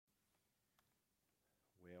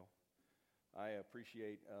I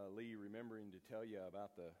appreciate Lee remembering to tell you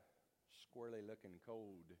about the squirrely-looking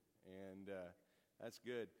code, and that's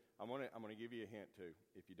good. I'm gonna give you a hint too.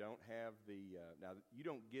 If you don't have the now, you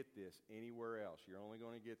don't get this anywhere else. You're only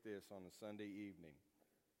going to get this on a Sunday evening.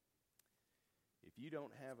 If you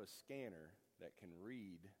don't have a scanner that can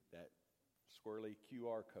read that squirrely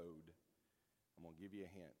QR code, I'm going to give you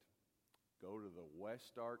a hint. Go to the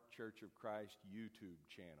West Ark Church of Christ YouTube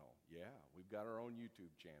channel. Yeah, we've got our own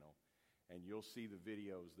YouTube channel, and you'll see the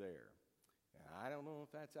videos there. Now, I don't know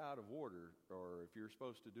if that's out of order or if you're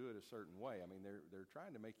supposed to do it a certain way. I mean, they're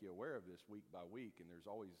trying to make you aware of this week by week, and there's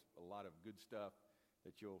always a lot of good stuff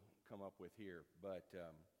that you'll come up with here. But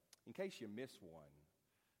in case you miss one,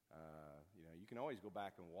 you can always go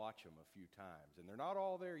back and watch them a few times, and they're not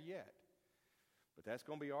all there yet. But that's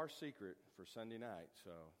going to be our secret for Sunday night,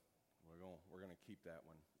 so we're going to keep that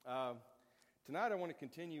one. Tonight I want to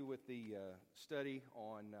continue with the study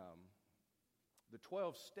on the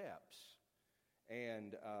 12 steps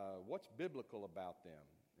and what's biblical about them.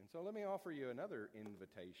 And so let me offer you another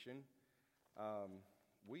invitation.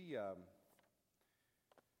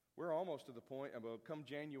 We're almost to the point, come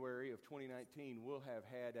January of 2019, we'll have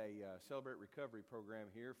had a Celebrate Recovery program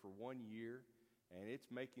here for 1 year, and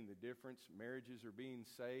it's making the difference. Marriages are being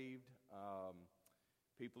saved.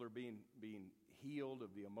 People are being healed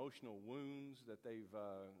of the emotional wounds that they've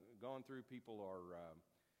gone through. People are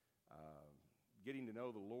getting to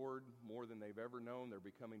know the Lord more than they've ever known. They're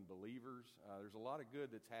becoming believers. There's a lot of good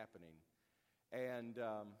that's happening. And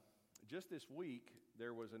just this week,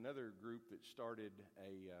 there was another group that started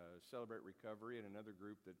a Celebrate Recovery and another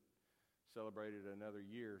group that celebrated another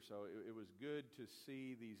year. So it was good to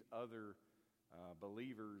see these other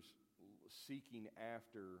believers seeking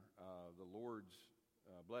after the Lord's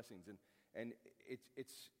blessings. And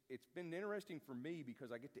it's been interesting for me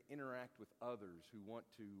because I get to interact with others who want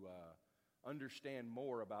to understand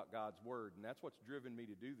more about God's Word. And that's what's driven me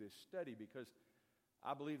to do this study, because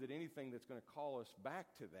I believe that anything that's going to call us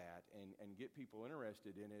back to that and get people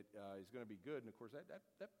interested in it is going to be good. And of course,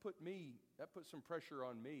 that put some pressure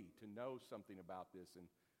on me to know something about this and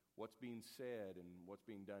what's being said and what's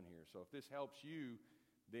being done here. So if this helps you,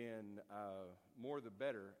 then more the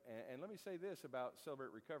better. And let me say this about Celebrate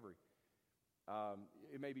Recovery.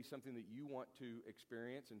 It may be something that you want to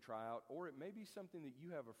experience and try out, or it may be something that you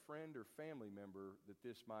have a friend or family member that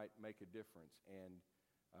this might make a difference. And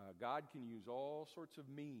God can use all sorts of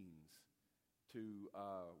means to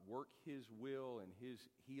work His will and His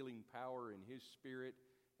healing power and His Spirit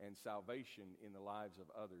and salvation in the lives of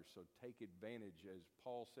others. So take advantage, as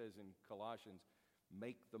Paul says in Colossians,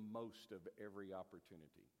 make the most of every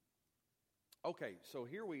opportunity. Okay, so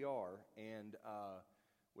here we are, and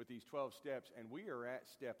with these 12 steps, and we are at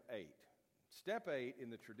step 8. Step 8 in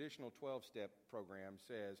the traditional 12-step program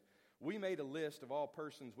says, we made a list of all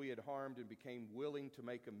persons we had harmed and became willing to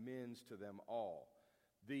make amends to them all.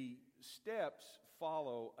 The steps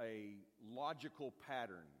follow a logical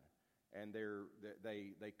pattern, and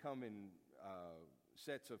they come in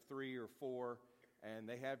sets of 3 or 4, and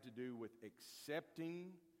they have to do with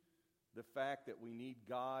accepting the fact that we need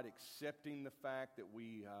God, accepting the fact that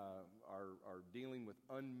we are dealing with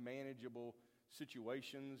unmanageable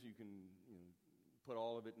situations. You can put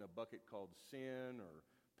all of it in a bucket called sin or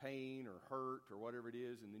pain or hurt or whatever it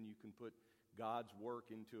is, and then you can put God's work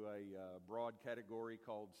into a broad category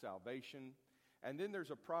called salvation. And then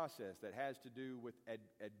there's a process that has to do with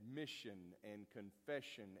admission and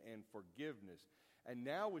confession and forgiveness. And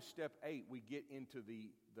now with step 8, we get into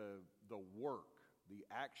the work, the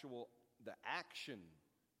action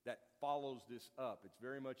that follows this up. It's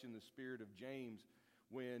very much in the spirit of James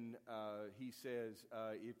when he says,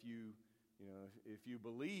 if you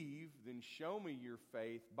believe, then show me your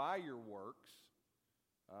faith by your works.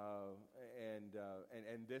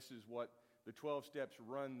 And this is what the 12 steps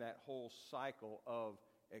run, that whole cycle of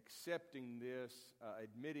accepting this,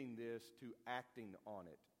 admitting this, to acting on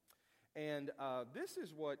it. And this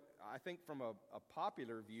is what I think from a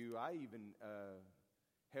popular view, I even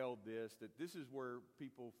held that this is where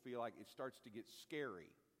people feel like it starts to get scary.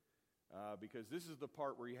 Because this is the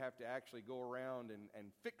part where you have to actually go around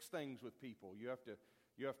and fix things with people. You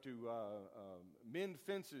have to mend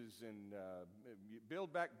fences and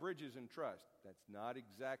build back bridges and trust. That's not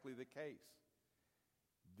exactly the case.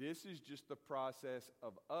 This is just the process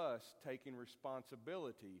of us taking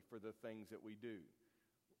responsibility for the things that we do.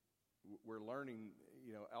 We're learning,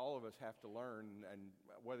 all of us have to learn, and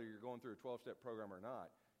whether you're going through a 12-step program or not,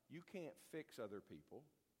 you can't fix other people.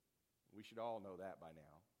 We should all know that by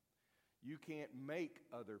now. You can't make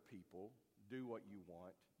other people do what you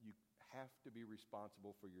want. You have to be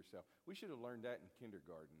responsible for yourself. We should have learned that in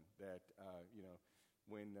kindergarten, that,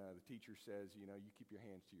 when the teacher says, you keep your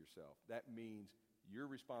hands to yourself. That means you're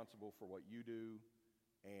responsible for what you do,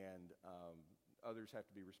 and others have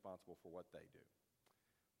to be responsible for what they do.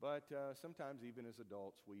 But sometimes even as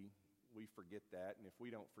adults, we forget that, and if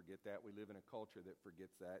we don't forget that, we live in a culture that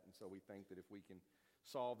forgets that, and so we think that if we can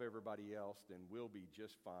solve everybody else, then we'll be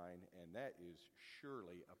just fine, and that is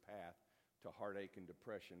surely a path to heartache and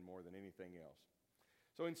depression more than anything else.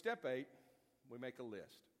 So in step 8, we make a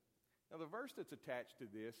list. Now the verse that's attached to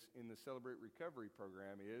this in the Celebrate Recovery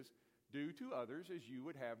program is, do to others as you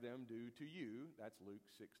would have them do to you. That's Luke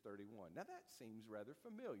 6:31. Now that seems rather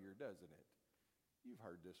familiar, doesn't it? You've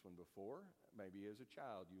heard this one before. Maybe as a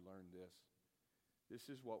child you learned this. This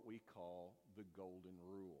is what we call the golden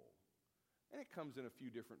rule. And it comes in a few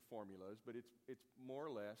different formulas, but it's more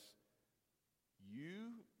or less,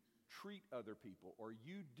 you treat other people, or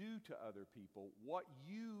you do to other people what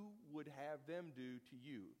you would have them do to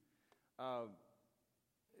you.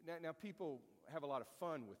 Now people have a lot of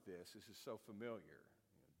fun with this. This is so familiar.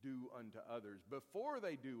 Do unto others before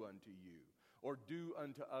they do unto you, or do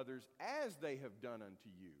unto others as they have done unto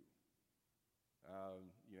you.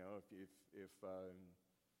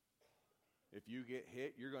 If you get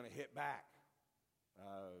hit, you're going to hit back.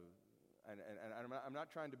 And I'm not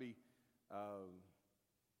trying to be,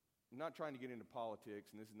 I'm not trying to get into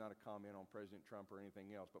politics, and this is not a comment on President Trump or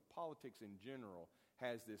anything else, but politics in general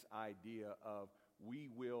has this idea of we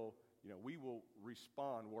will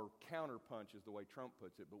respond, or counterpunch is the way Trump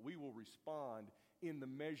puts it, but we will respond in the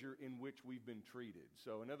measure in which we've been treated.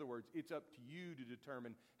 So in other words, it's up to you to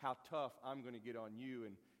determine how tough I'm going to get on you,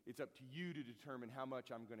 and it's up to you to determine how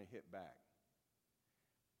much I'm going to hit back.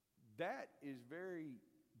 That is very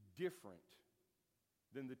different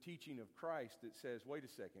than the teaching of Christ that says, wait a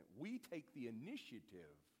second, we take the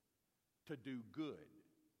initiative to do good.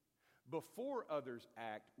 Before others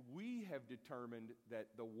act, we have determined that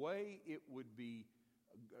the way it would be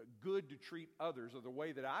good to treat others, or the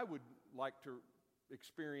way that I would like to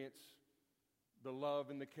experience the love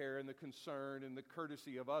and the care and the concern and the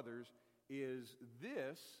courtesy of others, is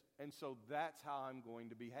this, and so that's how I'm going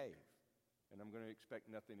to behave. And I'm going to expect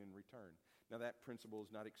nothing in return. Now that principle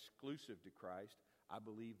is not exclusive to Christ. I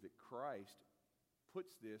believe that Christ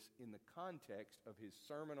puts this in the context of his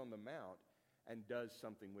Sermon on the Mount and does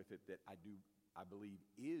something with it that I believe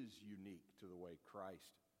is unique to the way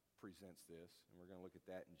Christ presents this. And we're going to look at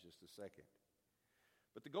that in just a second.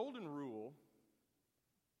 But the golden rule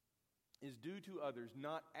is do to others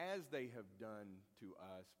not as they have done to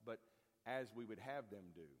us, but as we would have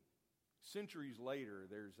them do. Centuries later,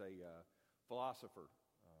 there's a philosopher,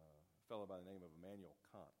 a fellow by the name of Immanuel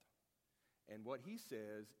Kant. And what he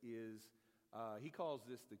says is, he calls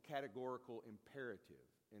this the categorical imperative.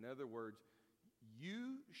 In other words,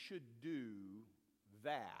 you should do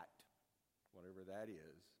that, whatever that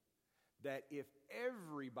is, that if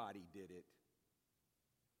everybody did it,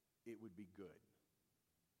 it would be good.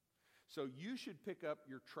 So you should pick up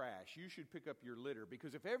your trash. You should pick up your litter,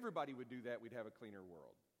 because if everybody would do that, we'd have a cleaner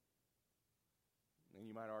world. And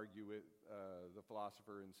you might argue with the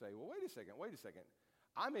philosopher and say, well, wait a second.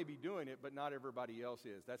 I may be doing it, but not everybody else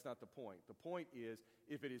is. That's not the point. The point is,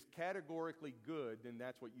 if it is categorically good, then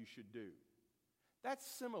that's what you should do. That's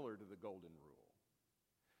similar to the golden rule.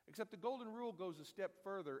 Except the golden rule goes a step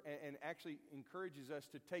further and actually encourages us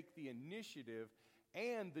to take the initiative,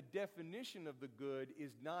 and the definition of the good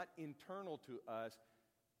is not internal to us.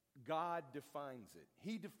 God defines it.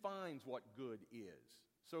 He defines what good is.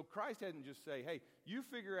 So Christ doesn't just say, hey, you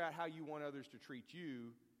figure out how you want others to treat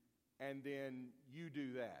you, and then you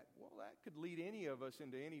do that. Well, that could lead any of us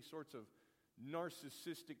into any sorts of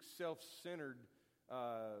narcissistic, self-centered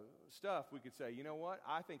stuff. We could say, you know what,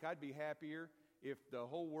 I think I'd be happier if the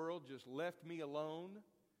whole world just left me alone,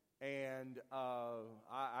 and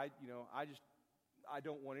I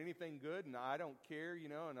don't want anything good, and I don't care,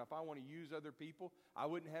 and if I want to use other people, I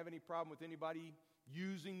wouldn't have any problem with anybody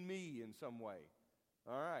using me in some way.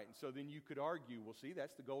 All right, and so then you could argue, well, see,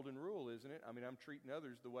 that's the golden rule, isn't it? I mean, I'm treating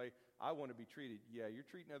others the way I want to be treated. Yeah, you're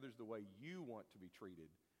treating others the way you want to be treated.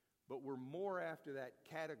 But we're more after that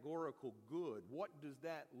categorical good. What does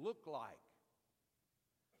that look like?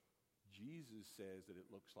 Jesus says that it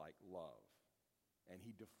looks like love. And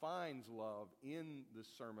he defines love in the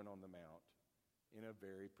Sermon on the Mount in a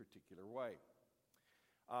very particular way.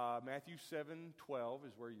 Matthew 7:12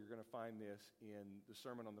 is where you're going to find this in the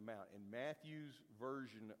Sermon on the Mount. And Matthew's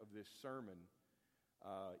version of this sermon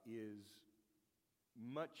is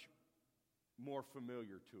much more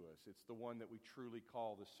familiar to us. It's the one that we truly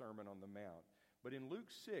call the Sermon on the Mount. But in Luke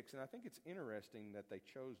 6, and I think it's interesting that they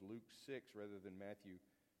chose Luke 6 rather than Matthew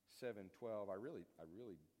 7:12. I really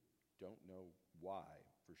don't know why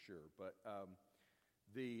for sure. But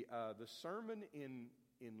the sermon in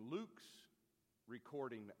Luke's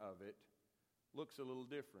recording of it looks a little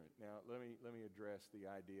different. Now, let me address the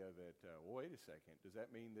idea that, well, wait a second, does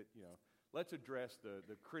that mean that, let's address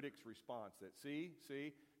the critic's response that, see,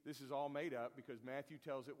 this is all made up because Matthew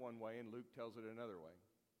tells it one way and Luke tells it another way.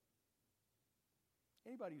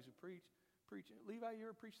 Anybody who's preaching, Levi, you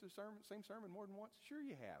ever preached the same sermon more than once? Sure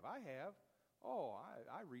you have. I have. Oh,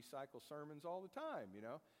 I recycle sermons all the time,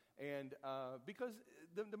 And because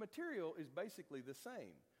the material is basically the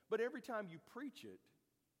same. But every time you preach it,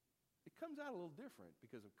 it comes out a little different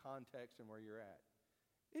because of context and where you're at.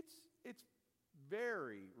 It's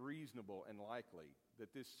very reasonable and likely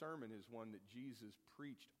that this sermon is one that Jesus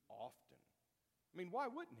preached often. I mean, why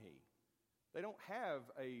wouldn't he? They don't have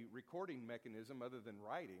a recording mechanism other than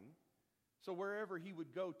writing. So wherever he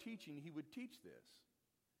would go teaching, he would teach this.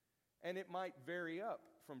 And it might vary up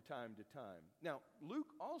from time to time. Now,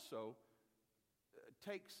 Luke also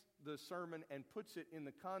takes the sermon and puts it in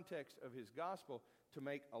the context of his gospel to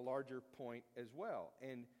make a larger point as well.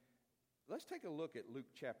 And let's take a look at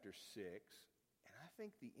Luke chapter 6. And I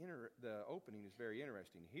think the opening is very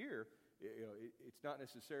interesting. Here, it's not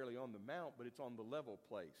necessarily on the mount, but it's on the level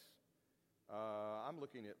place. I'm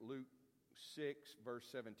looking at Luke 6, verse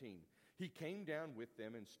 17. He came down with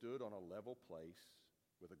them and stood on a level place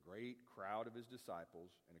with a great crowd of his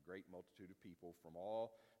disciples and a great multitude of people from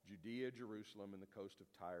all Judea, Jerusalem, and the coast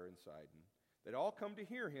of Tyre and Sidon. They'd all come to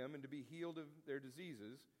hear him and to be healed of their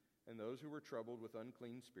diseases, and those who were troubled with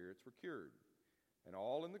unclean spirits were cured. And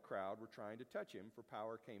all in the crowd were trying to touch him, for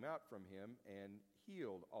power came out from him and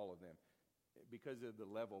healed all of them. Because of the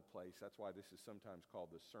level place, that's why this is sometimes called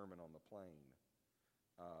the Sermon on the Plain.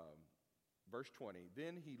 Verse 20,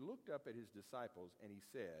 then he looked up at his disciples and he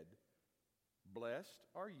said, blessed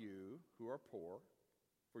are you who are poor,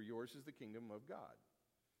 for yours is the kingdom of God.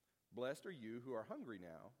 Blessed are you who are hungry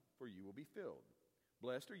now, for you will be filled.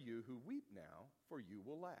 Blessed are you who weep now, for you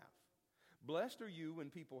will laugh. Blessed are you when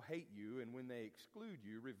people hate you, and when they exclude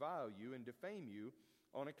you, revile you, and defame you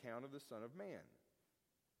on account of the Son of Man.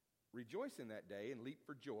 Rejoice in that day and leap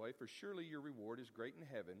for joy, for surely your reward is great in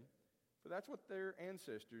heaven, for that's what their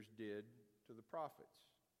ancestors did to the prophets.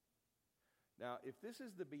 Now, if this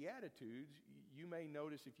is the Beatitudes, you may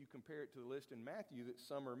notice if you compare it to the list in Matthew that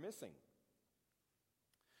some are missing.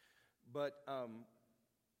 But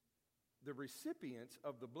the recipients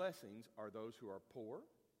of the blessings are those who are poor,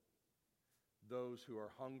 those who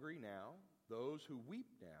are hungry now, those who weep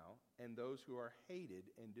now, and those who are hated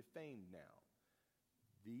and defamed now.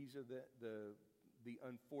 These are the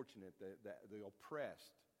unfortunate, the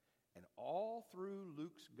oppressed. And all through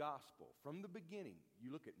Luke's gospel, from the beginning, you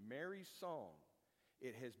look at Mary's song,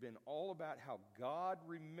 it has been all about how God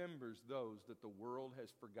remembers those that the world has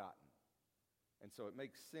forgotten. And so it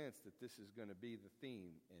makes sense that this is going to be the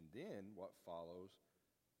theme. And then what follows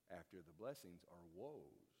after the blessings are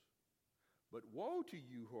woes. But woe to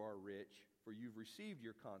you who are rich, for you've received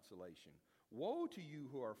your consolation. Woe to you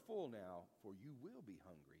who are full now, for you will be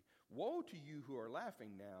hungry. Woe to you who are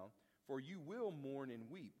laughing now, for you will mourn and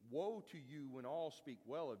weep. Woe to you when all speak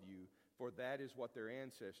well of you, for that is what their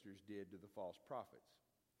ancestors did to the false prophets.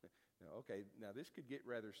 Now this could get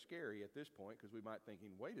rather scary at this point, because we might thinking,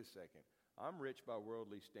 wait a second, I'm rich by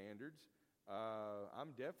worldly standards.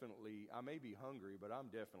 I may be hungry, but I'm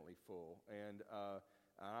definitely full. And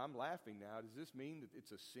I'm laughing now. Does this mean that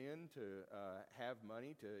it's a sin to have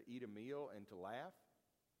money, to eat a meal, and to laugh?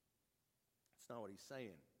 That's not what he's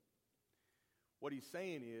saying. What he's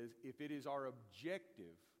saying is, if it is our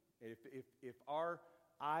objective, if our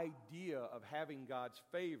idea of having God's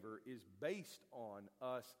favor is based on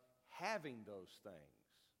us having those things,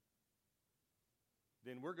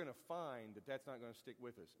 then we're going to find that that's not going to stick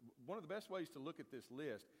with us. One of the best ways to look at this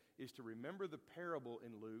list is to remember the parable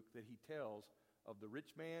in Luke that he tells of the rich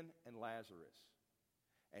man and Lazarus.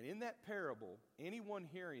 And in that parable, anyone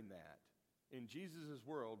hearing that in Jesus'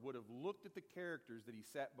 world would have looked at the characters that he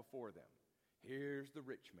sat before them. Here's the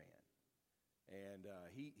rich man, and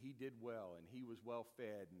he did well, and he was well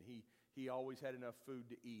fed, and he always had enough food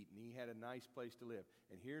to eat, and he had a nice place to live.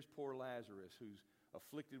 And here's poor Lazarus, who's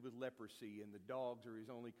afflicted with leprosy, and the dogs are his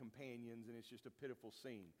only companions, and it's just a pitiful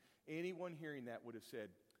scene. Anyone hearing that would have said,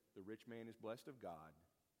 the rich man is blessed of God,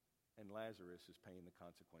 and Lazarus is paying the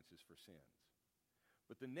consequences for sins.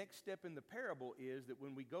 But the next step in the parable is that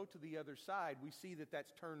when we go to the other side, we see that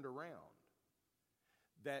that's turned around.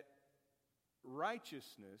 That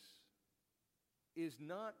righteousness is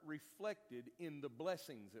not reflected in the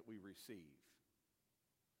blessings that we receive.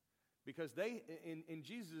 Because in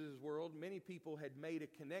Jesus' world, many people had made a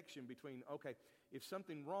connection between, okay, if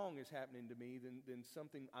something wrong is happening to me, then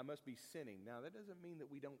something, I must be sinning. Now, that doesn't mean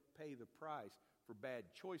that we don't pay the price for bad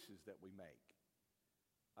choices that we make.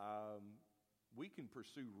 We can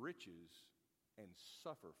pursue riches and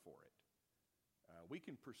suffer for it. We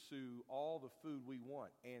can pursue all the food we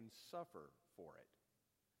want and suffer for it.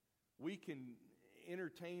 We can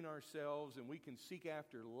entertain ourselves and we can seek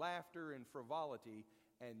after laughter and frivolity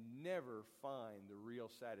and never find the real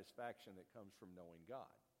satisfaction that comes from knowing God.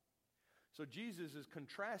 So Jesus is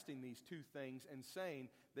contrasting these two things and saying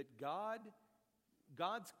that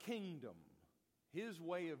God's kingdom, His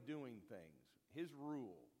way of doing things, His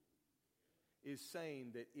rule, is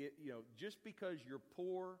saying that just because you're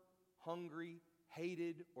poor, hungry,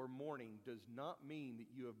 hated, or mourning does not mean that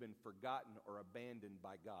you have been forgotten or abandoned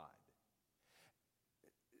by God.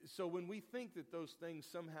 So when we think that those things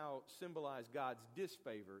somehow symbolize God's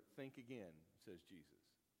disfavor, think again, says Jesus.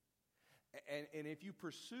 And if you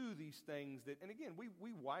pursue these things that, and again,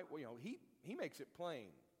 he makes it plain.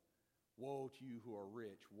 Woe to you who are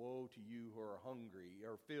rich. Woe to you who are hungry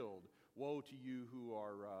or filled. Woe to you who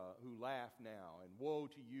laugh now. And woe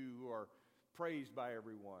to you who are praised by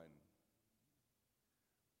everyone.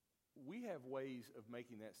 We have ways of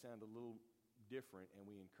making that sound a little different, and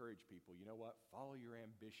we encourage people, you know what? Follow your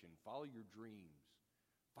ambition. Follow your dreams.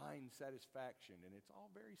 Find satisfaction. And it's all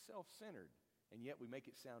very self-centered, and yet we make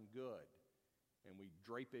it sound good. And we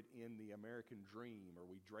drape it in the American dream, or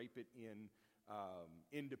we drape it in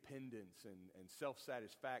independence and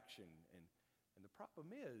self-satisfaction. And the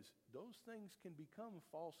problem is, those things can become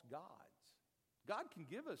false gods. God can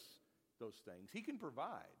give us those things. He can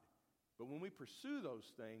provide. But when we pursue those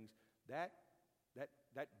things, that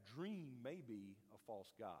dream may be a false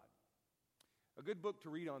god. A good book to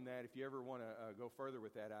read on that, if you ever want to go further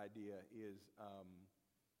with that idea, is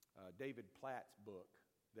David Platt's book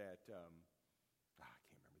that, I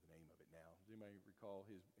can't remember the name of it now. Does anybody recall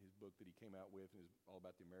his book that he came out with? It was all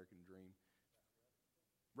about the American dream.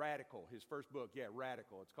 Radical, his first book,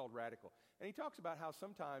 Radical. It's called Radical. And he talks about how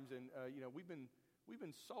sometimes, we've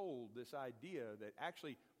been sold this idea that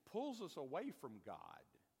actually pulls us away from God.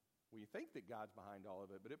 We think that God's behind all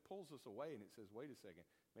of it, but it pulls us away and it says, wait a second,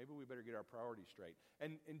 maybe we better get our priorities straight.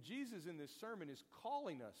 And Jesus in this sermon is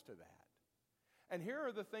calling us to that. And here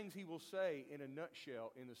are the things he will say in a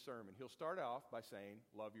nutshell in the sermon. He'll start off by saying,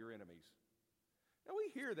 love your enemies. Now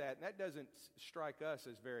we hear that, and that doesn't strike us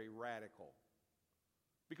as very radical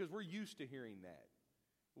because we're used to hearing that.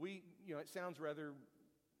 It sounds rather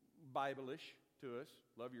Bible-ish to us,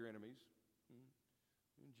 love your enemies.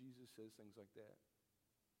 And Jesus says things like that.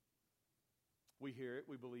 We hear it,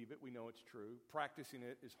 we believe it, we know it's true. Practicing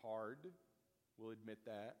it is hard. We'll admit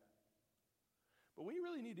that. But we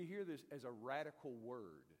really need to hear this as a radical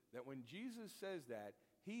word. That when Jesus says that,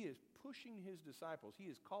 he is pushing his disciples, he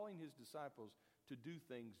is calling his disciples to do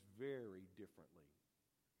things very differently.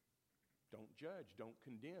 Don't judge, don't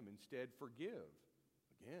condemn, instead forgive.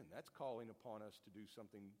 Again, that's calling upon us to do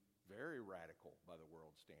something very radical by the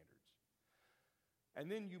world's standards. And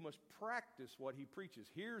then you must practice what he preaches.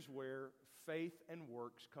 Here's where faith and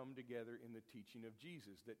works come together in the teaching of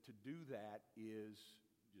Jesus, that to do that is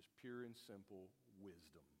just pure and simple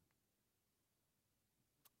wisdom.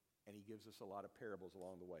 And he gives us a lot of parables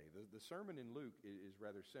along the way. The sermon in Luke is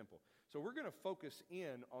rather simple. So we're going to focus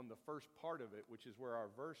in on the first part of it, which is where our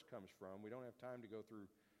verse comes from. We don't have time to go through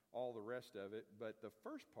all the rest of it, but the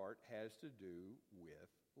first part has to do with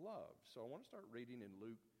love. So I want to start reading in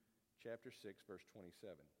Luke chapter 6, verse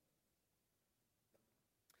 27.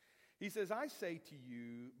 He says, I say to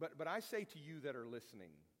you, but I say to you that are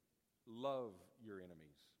listening, love your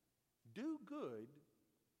enemies. Do good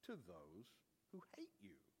to those who hate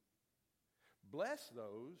you. Bless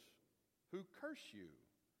those who curse you.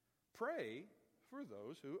 Pray for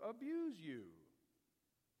those who abuse you.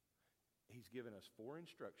 He's given us 4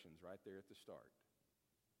 instructions right there at the start.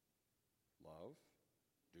 Love,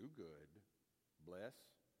 do good, bless,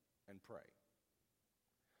 and pray.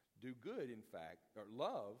 Do good, in fact, or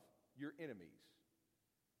love your enemies.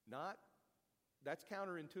 That's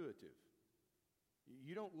counterintuitive.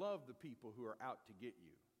 You don't love the people who are out to get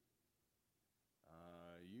you.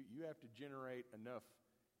 You have to generate enough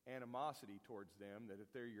animosity towards them that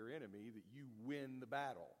if they're your enemy, that you win the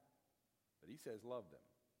battle. But he says love them.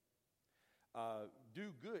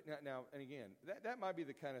 Do good. Now, and again, that might be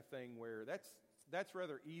the kind of thing where that's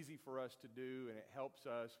rather easy for us to do, and it helps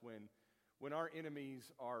us when our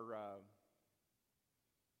enemies are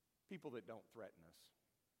people that don't threaten us.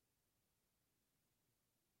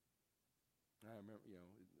 I remember,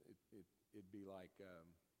 it'd be like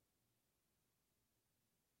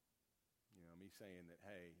be saying that,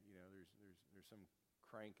 hey, there's some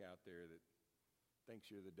crank out there that thinks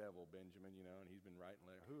you're the devil, Benjamin, and he's been writing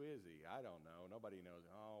letters. Who is he? I don't know. Nobody knows.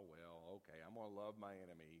 Oh, well, okay, I'm going to love my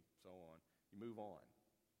enemy, so on. You move on.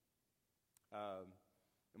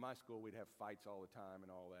 In my school, we'd have fights all the time and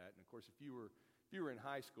all that. And, of course, if you were in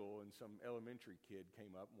high school and some elementary kid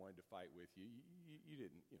came up and wanted to fight with you, you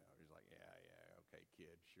didn't, it was like, yeah, okay,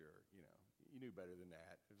 kid, sure, you knew better than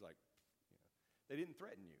that. It was like, they didn't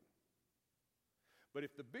threaten you. But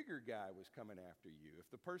if the bigger guy was coming after you, if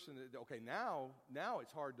the person, okay, now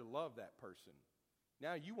it's hard to love that person.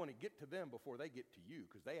 Now you want to get to them before they get to you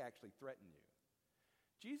because they actually threaten you.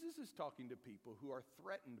 Jesus is talking to people who are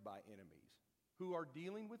threatened by enemies, who are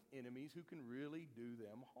dealing with enemies who can really do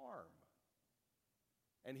them harm.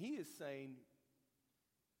 And he is saying,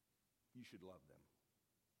 you should love them.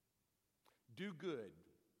 Do good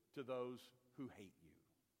to those who hate you.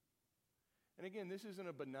 And again, this isn't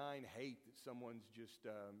a benign hate that someone's just,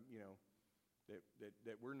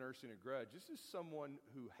 that we're nursing a grudge. This is someone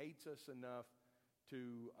who hates us enough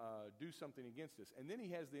to do something against us. And then he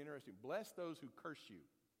has the interesting, bless those who curse you.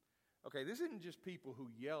 Okay, this isn't just people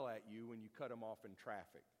who yell at you when you cut them off in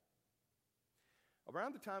traffic.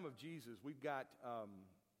 Around the time of Jesus, we've got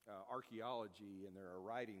archaeology, and there are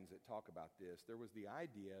writings that talk about this. There was the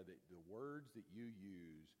idea that the words that you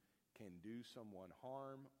use can do someone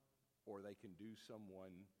harm or they can do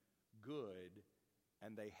someone good,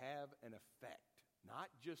 and they have an effect, not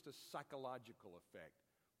just a psychological effect,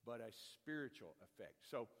 but a spiritual effect.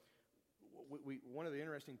 So one of the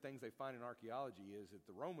interesting things they find in archaeology is that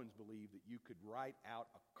the Romans believed that you could write out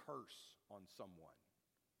a curse on someone.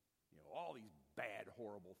 All these bad,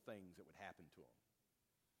 horrible things that would happen to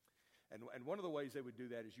them. And one of the ways they would do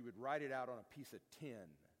that is you would write it out on a piece of tin.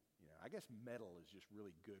 I guess metal is just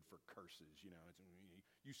really good for curses.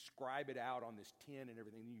 You scribe it out on this tin and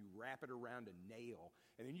everything, and you wrap it around a nail,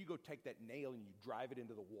 and then you go take that nail and you drive it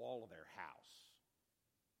into the wall of their house.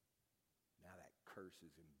 Now that curse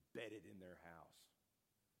is embedded in their house.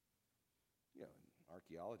 And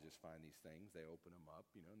archaeologists find these things, they open them up,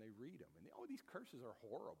 and they read them, and these curses are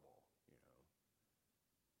horrible.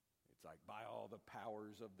 It's like, by all the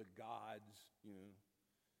powers of the gods,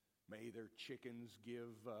 may their chickens give,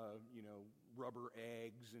 rubber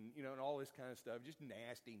eggs and, and all this kind of stuff. Just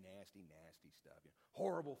nasty, nasty, nasty stuff.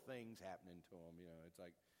 Horrible things happening to them. It's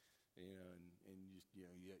like, and just,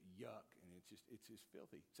 yuck. And it's just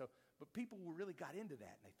filthy. So, but people really got into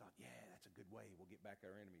that, and they thought, yeah, that's a good way. We'll get back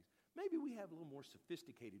our enemies. Maybe we have a little more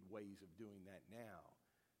sophisticated ways of doing that now.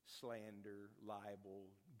 Slander, libel,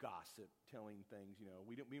 gossip, telling things,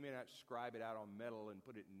 we may not scribe it out on metal and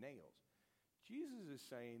put it in nails. Jesus is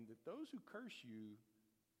saying that those who curse you,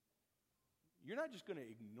 you're not just going to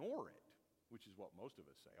ignore it, which is what most of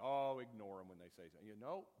us say. Oh, ignore them when they say something.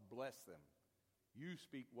 Bless them. You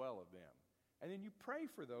speak well of them. And then you pray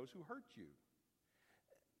for those who hurt you.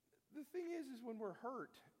 The thing is when we're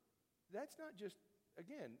hurt, that's not just,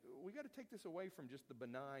 again, we got to take this away from just the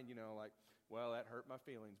benign, like, well, that hurt my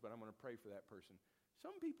feelings, but I'm going to pray for that person.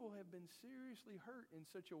 Some people have been seriously hurt in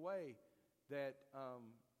such a way that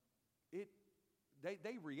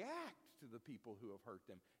they react to the people who have hurt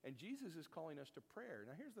them. And Jesus is calling us to prayer.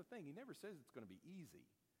 Now, here's the thing. He never says it's going to be easy.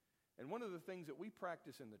 And one of the things that we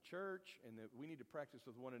practice in the church and that we need to practice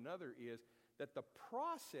with one another is that the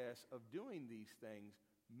process of doing these things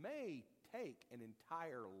may take an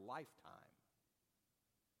entire lifetime.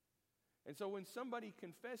 And so when somebody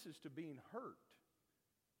confesses to being hurt,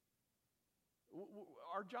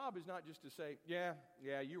 our job is not just to say, yeah,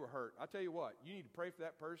 you were hurt. I'll tell you what, you need to pray for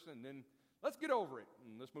that person, and then let's get over it,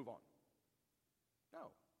 and let's move on.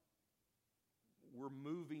 No. We're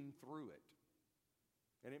moving through it.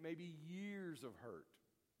 And it may be years of hurt.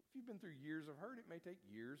 If you've been through years of hurt, it may take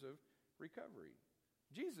years of recovery.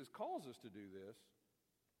 Jesus calls us to do this,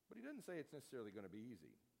 but he doesn't say it's necessarily going to be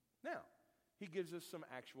easy. Now, he gives us some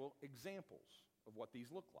actual examples of what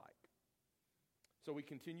these look like. So we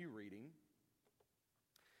continue reading.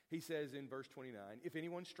 He says in verse 29, if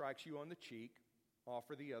anyone strikes you on the cheek,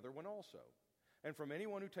 offer the other one also. And from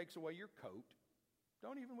anyone who takes away your coat,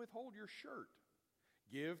 don't even withhold your shirt.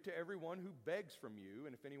 Give to everyone who begs from you,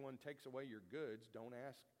 and if anyone takes away your goods, don't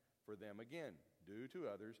ask for them again. Do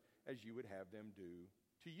to others as you would have them do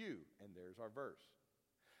to you. And there's our verse.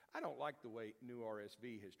 I don't like the way New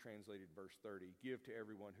RSV has translated verse 30, give to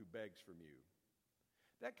everyone who begs from you.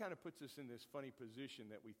 That kind of puts us in this funny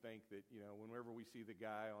position that we think that, whenever we see the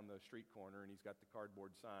guy on the street corner and he's got the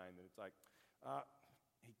cardboard sign, that it's like,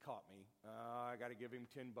 he caught me. I got to give him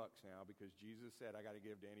 $10 now because Jesus said I got to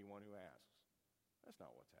give to anyone who asks. That's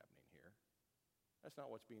not what's happening here. That's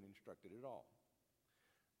not what's being instructed at all.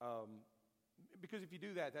 Because if you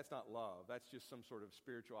do that, that's not love. That's just some sort of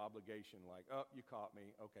spiritual obligation, like, oh, you caught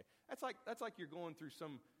me. Okay. That's like you're going through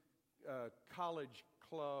some college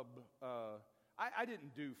club. I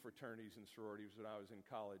didn't do fraternities and sororities when I was in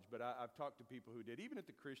college, but I've talked to people who did. Even at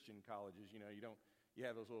the Christian colleges, you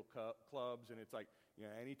have those little clubs, and it's like,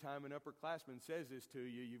 anytime an upperclassman says this to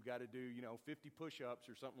you, you've got to do, 50 push-ups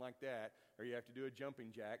or something like that, or you have to do a jumping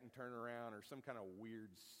jack and turn around, or some kind of weird,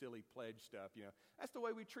 silly pledge stuff. That's the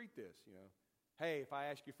way we treat this. Hey, if I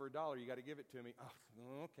ask you for $1, you got to give it to me.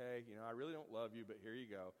 Oh, okay, I really don't love you, but here you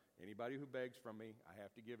go. Anybody who begs from me, I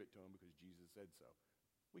have to give it to them because Jesus said so.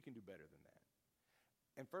 We can do better than that.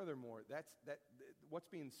 And furthermore, what's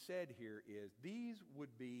being said here is these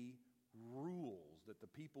would be rules that the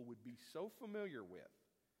people would be so familiar with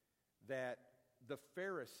that the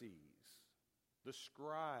Pharisees, the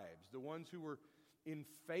scribes, the ones who were in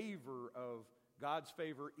favor of God's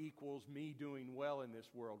favor equals me doing well in this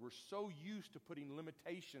world, we're so used to putting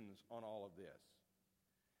limitations on all of this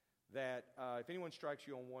that if anyone strikes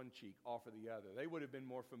you on one cheek, offer the other. They would have been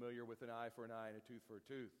more familiar with an eye for an eye and a tooth for a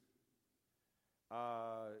tooth.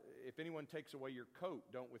 If anyone takes away your coat,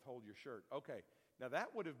 don't withhold your shirt. Okay, now that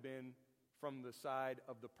would have been from the side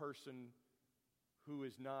of the person who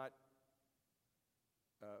is not,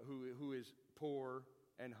 who is poor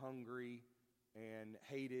and hungry and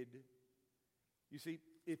hated. You see,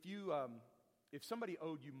 if somebody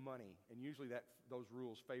owed you money, and usually those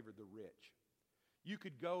rules favored the rich, you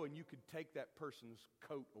could go and you could take that person's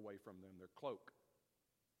coat away from them, their cloak.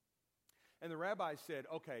 And the rabbi said,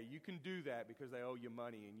 okay, you can do that because they owe you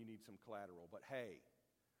money and you need some collateral. But hey,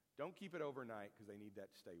 don't keep it overnight because they need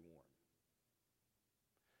that to stay warm.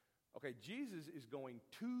 Okay, Jesus is going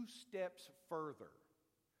 2 steps further.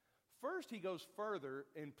 First, he goes further,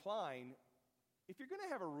 implying, if you're going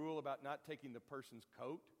to have a rule about not taking the person's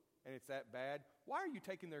coat, and it's that bad, why are you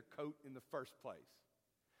taking their coat in the first place?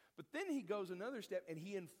 But then he goes another step, and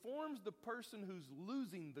he informs the person who's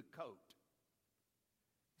losing the coat.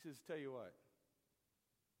 He says, tell you what,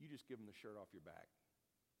 you just give them the shirt off your back.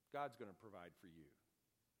 God's going to provide for you.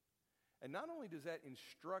 And not only does that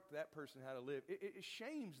instruct that person how to live, it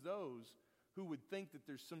shames those who would think that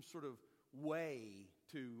there's some sort of way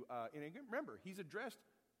to, and again, remember, he's addressed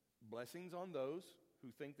blessings on those who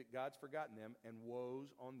think that God's forgotten them and woes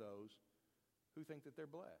on those who think that they're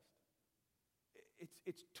blessed.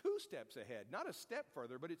 It's 2 steps ahead, not a step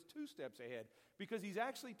further, but it's 2 steps ahead because he's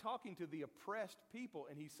actually talking to the oppressed people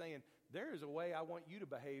and he's saying, there is a way I want you to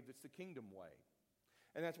behave that's the kingdom way.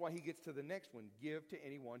 And that's why he gets to the next one, give to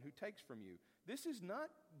anyone who takes from you. This is not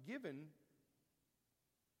given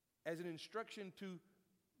as an instruction to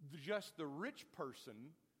just the rich person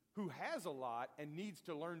who has a lot and needs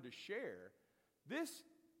to learn to share. This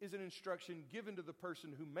is an instruction given to the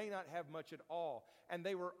person who may not have much at all. And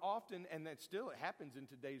they were often, and that still happens in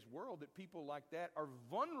today's world, that people like that are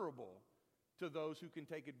vulnerable to those who can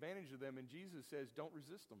take advantage of them. And Jesus says, don't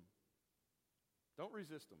resist them. Don't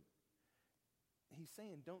resist them. He's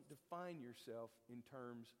saying don't define yourself in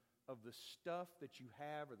terms of the stuff that you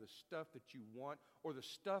have or the stuff that you want or the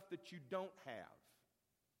stuff that you don't have.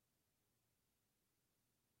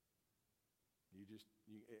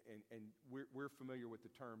 We're familiar with the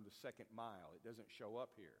term the second mile. It doesn't show up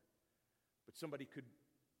here. But somebody could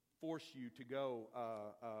force you to go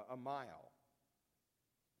a mile.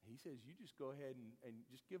 He says you just go ahead and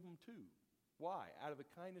just give them 2. Why? Out of the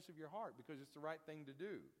kindness of your heart, because it's the right thing to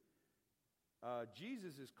do.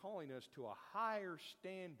 Jesus is calling us to a higher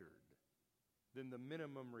standard than the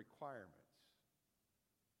minimum requirements.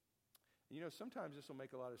 And sometimes this will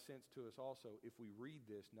make a lot of sense to us also if we read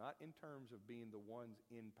this, not in terms of being the ones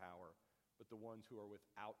in power, but the ones who are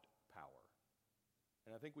without power.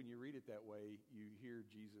 And I think when you read it that way, you hear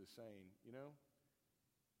Jesus saying,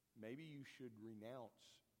 maybe you should renounce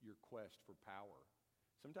your quest for power.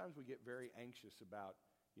 Sometimes we get very anxious about,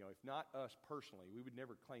 if not us personally, we would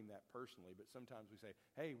never claim that personally, but sometimes we say,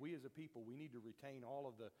 hey, we as a people, we need to retain all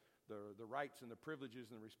of the rights and the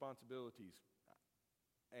privileges and the responsibilities.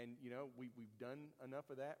 And, we've done enough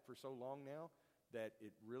of that for so long now that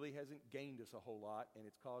it really hasn't gained us a whole lot, and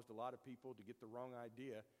it's caused a lot of people to get the wrong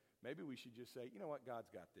idea. Maybe we should just say, you know what, God's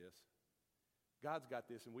got this. God's got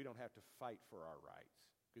this, and we don't have to fight for our rights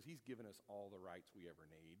because he's given us all the rights we ever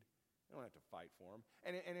need. We don't have to fight for them.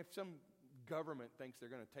 And if some government thinks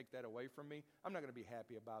they're going to take that away from me, I'm not going to be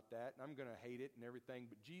happy about that, and I'm going to hate it and everything.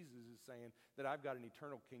 But Jesus is saying that I've got an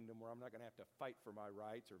eternal kingdom where I'm not going to have to fight for my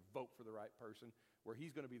rights or vote for the right person, where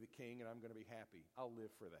he's going to be the king and I'm going to be happy. I'll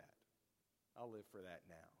live for that. I'll live for that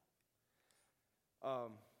now.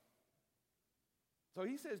 So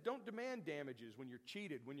he says, don't demand damages when you're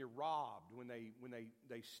cheated, when you're robbed, when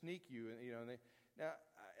they sneak you.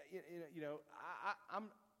 I'm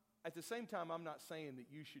at the same time, I'm not saying that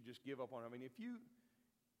you should just give up on it. I mean, if you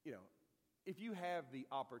have the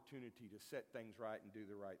opportunity to set things right and do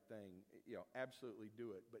the right thing, absolutely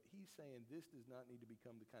do it. But he's saying this does not need to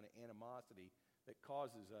become the kind of animosity that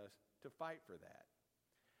causes us to fight for that.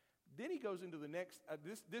 Then he goes into the next,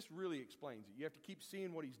 this really explains it. You have to keep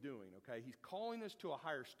seeing what he's doing, okay? He's calling us to a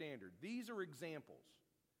higher standard. These are examples.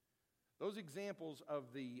 Those examples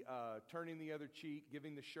of the turning the other cheek,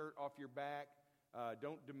 giving the shirt off your back,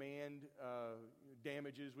 don't demand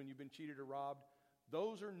damages when you've been cheated or robbed.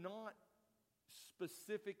 Those are not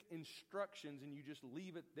specific instructions and you just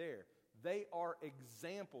leave it there. They are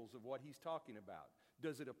examples of what he's talking about.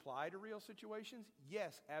 Does it apply to real situations?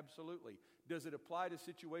 Yes, absolutely. Does it apply to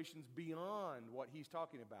situations beyond what he's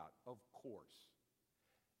talking about? Of course.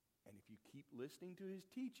 And if you keep listening to his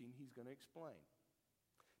teaching, he's going to explain.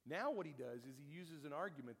 Now what he does is he uses an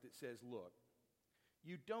argument that says, look,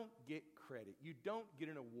 you don't get credit. You don't get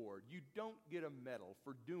an award. You don't get a medal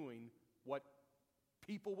for doing what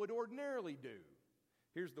people would ordinarily do.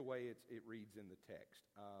 Here's the way it reads in the text.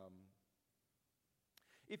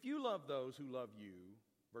 If you love those who love you,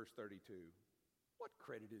 verse 32, what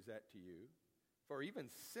credit is that to you? For even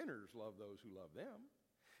sinners love those who love them.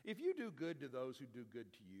 If you do good to those who do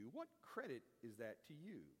good to you, what credit is that to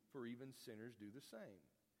you? For even sinners do the same.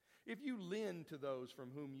 If you lend to those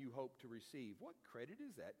from whom you hope to receive, what credit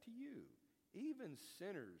is that to you? Even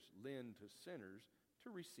sinners lend to sinners to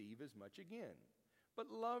receive as much again.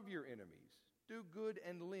 But love your enemies. Do good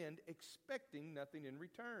and lend, expecting nothing in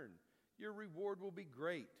return. Your reward will be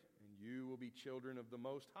great, and you will be children of the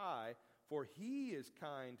Most High, for He is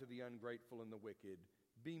kind to the ungrateful and the wicked.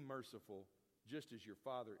 Be merciful, just as your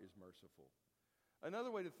Father is merciful.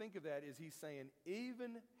 Another way to think of that is he's saying,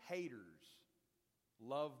 even haters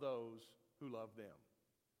love those who love them.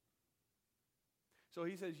 So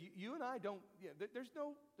he says, you and I don't, there's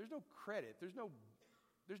no credit,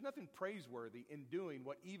 there's nothing praiseworthy in doing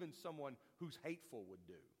what even someone who's hateful would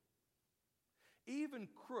do. Even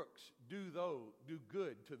crooks do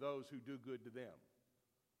good to those who do good to them.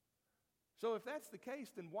 So if that's the case,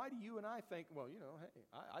 then why do you and I think, well, hey,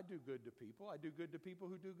 I do good to people. I do good to people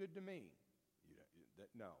who do good to me.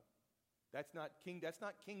 No. That's not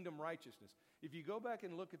kingdom righteousness. If you go back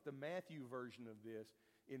and look at the Matthew version of this,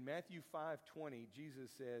 in Matthew 5:20, Jesus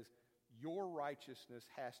says, your righteousness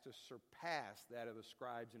has to surpass that of the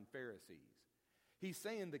scribes and Pharisees. He's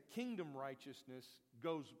saying the kingdom righteousness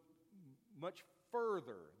goes much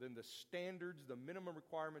further than the standards, the minimum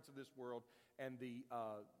requirements of this world, and the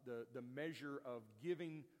measure of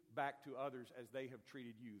giving back to others as they have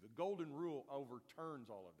treated you. The golden rule overturns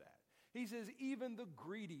all of that. He says even the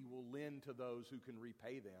greedy will lend to those who can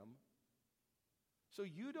repay them. So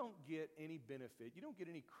you don't get any benefit, you don't get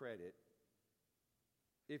any credit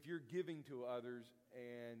if you're giving to others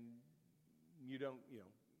and you don't,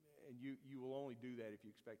 and you will only do that if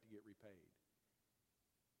you expect to get repaid.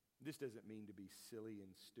 This doesn't mean to be silly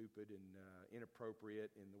and stupid and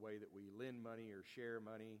inappropriate in the way that we lend money or share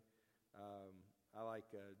money. I like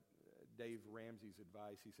Dave Ramsey's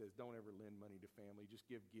advice. He says, don't ever lend money to family, just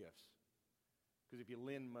give gifts. Because if you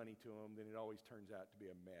lend money to them, then it always turns out to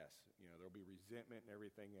be a mess. There'll be resentment and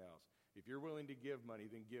everything else. If you're willing to give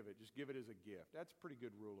money, then give it. Just give it as a gift. That's a pretty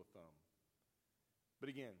good rule of thumb.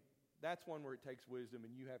 But again, that's one where it takes wisdom,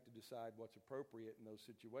 and you have to decide what's appropriate in those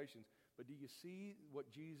situations. But do you see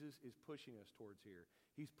what Jesus is pushing us towards here?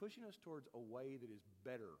 He's pushing us towards a way that is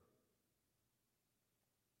better.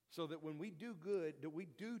 So that when we do good, that we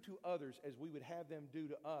do to others as we would have them do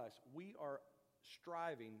to us, we are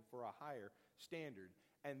striving for a higher standard.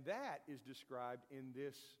 And that is described in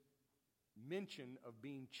this mention of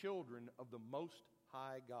being children of the Most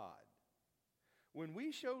High God. When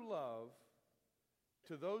we show love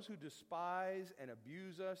to those who despise and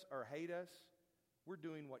abuse us or hate us, we're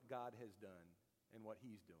doing what God has done and what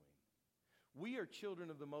He's doing. We are children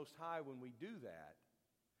of the Most High when we do that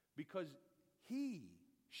because He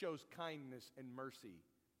shows kindness and mercy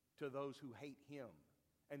to those who hate Him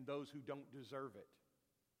and those who don't deserve it.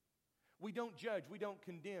 We don't judge, we don't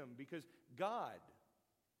condemn, because God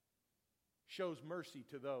shows mercy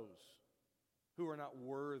to those who are not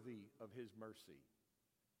worthy of His mercy.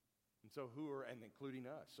 And including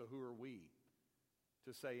us. So who are we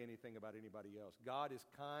to say anything about anybody else? God is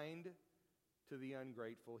kind to the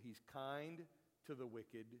ungrateful. He's kind to the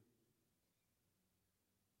wicked.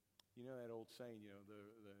 You know that old saying,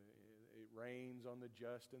 it rains on the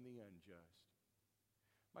just and the unjust.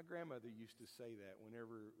 My grandmother used to say that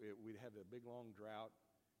whenever we'd have a big long drought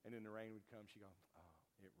And then the rain would come. She'd go, oh,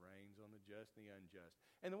 it rains on the just and the unjust.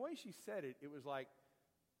 And the way she said it, it was like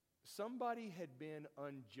somebody had been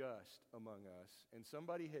unjust among us, and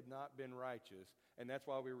somebody had not been righteous, and that's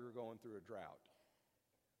why we were going through a drought.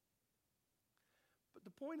 But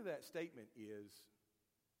the point of that statement is,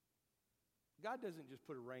 God doesn't just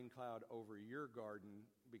put a rain cloud over your garden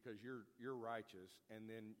because you're righteous, and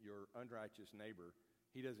then your unrighteous neighbor,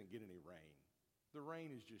 he doesn't get any rain. The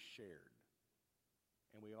rain is just shared,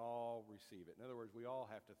 and we all receive it. In other words, we all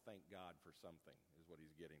have to thank God for something, is what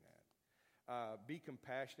he's getting at. Be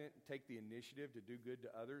compassionate and take the initiative to do good to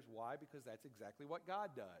others. Why? Because that's exactly what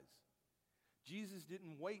God does. Jesus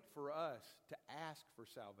didn't wait for us to ask for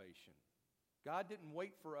salvation. God didn't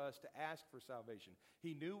wait for us to ask for salvation.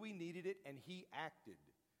 He knew we needed it, and he acted.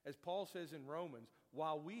 As Paul says in Romans,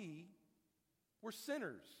 while we were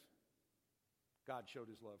sinners, God showed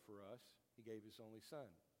his love for us. He gave his only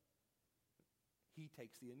son. He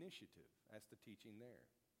takes the initiative. That's the teaching there.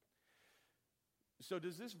 So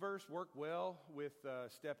does this verse work well with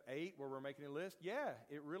step 8 where we're making a list? Yeah,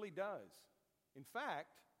 it really does. In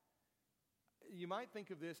fact, you might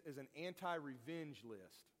think of this as an anti-revenge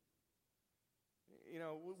list. You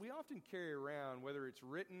know, we often carry around, whether it's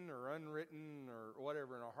written or unwritten or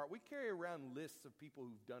whatever in our heart, we carry around lists of people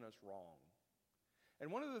who've done us wrong.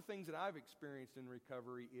 And one of the things that I've experienced in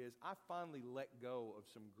recovery is I finally let go of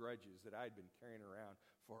some grudges that I'd been carrying around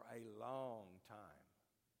for a long time.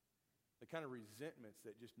 The kind of resentments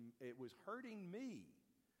that just, it was hurting me.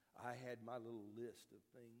 I had my little list of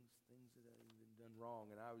things that I had done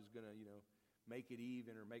wrong, and I was going to, make it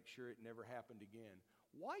even or make sure it never happened again.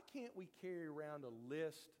 Why can't we carry around a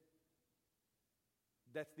list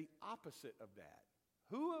that's the opposite of that?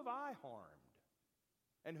 Who have I harmed?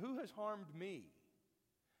 And who has harmed me?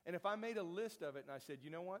 And if I made a list of it and I said,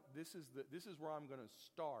 you know what, this is where I'm going to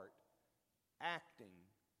start acting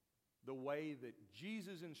the way that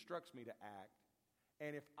Jesus instructs me to act,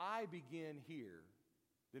 and if I begin here,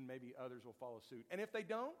 then maybe others will follow suit. And if they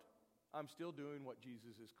don't, I'm still doing what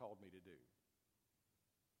Jesus has called me to do.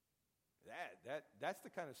 That's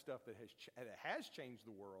the kind of stuff that has changed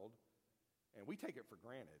the world, and we take it for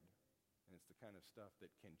granted. And it's the kind of stuff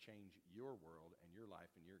that can change your world and your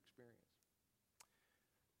life and your experience.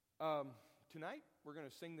 Tonight, we're going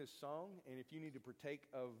to sing this song, and if you need to partake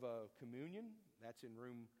of communion, that's in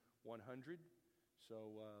room 100.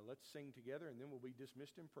 So let's sing together, and then we'll be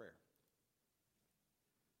dismissed in prayer.